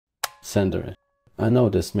Sender. I know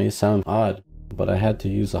this may sound odd, but I had to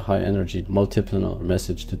use a high-energy multiplanar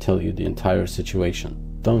message to tell you the entire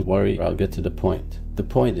situation. Don't worry, I'll get to the point. The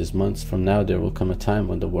point is, months from now there will come a time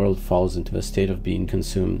when the world falls into a state of being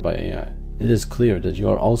consumed by AI. It is clear that you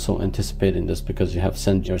are also anticipating this because you have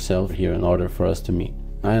sent yourself here in order for us to meet.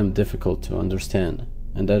 I am difficult to understand,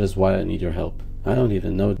 and that is why I need your help. I don't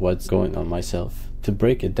even know what's going on myself. To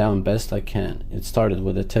break it down best I can, it started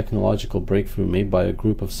with a technological breakthrough made by a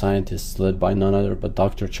group of scientists led by none other but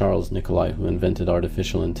Dr. Charles Nicolai, who invented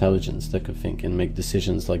artificial intelligence that could think and make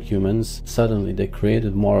decisions like humans. Suddenly they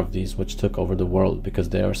created more of these which took over the world because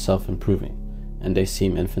they are self-improving, and they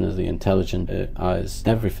seem infinitely intelligent AIs.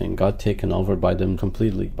 Everything got taken over by them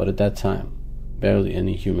completely, but at that time, barely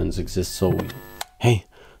any humans exist, so we... Hey,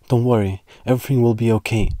 don't worry, everything will be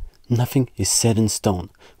okay. Nothing is set in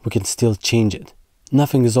stone. We can still change it.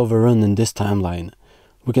 Nothing is overrun in this timeline.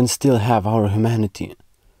 We can still have our humanity.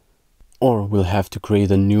 Or we'll have to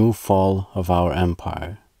create a new fall of our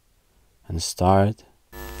empire and start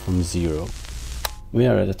from zero. We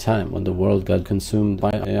are at a time when the world got consumed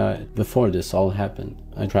by AI. Before this all happened,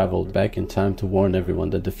 I traveled back in time to warn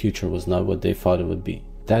everyone that the future was not what they thought it would be.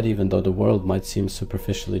 That even though the world might seem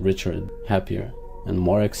superficially richer, happier, and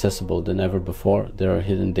more accessible than ever before, there are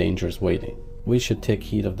hidden dangers waiting. We should take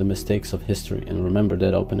heed of the mistakes of history and remember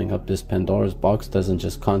that opening up this Pandora's box doesn't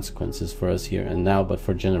just consequences for us here and now, but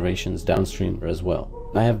for generations downstream as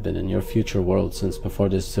well. I have been in your future world since before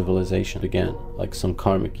this civilization began, like some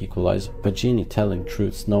karmic equalizer, but genie telling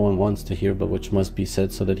truths no one wants to hear but which must be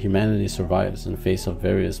said so that humanity survives in face of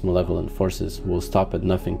various malevolent forces who will stop at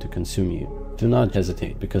nothing to consume you. Do not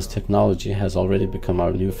hesitate, because technology has already become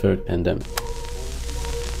our new third pandemic.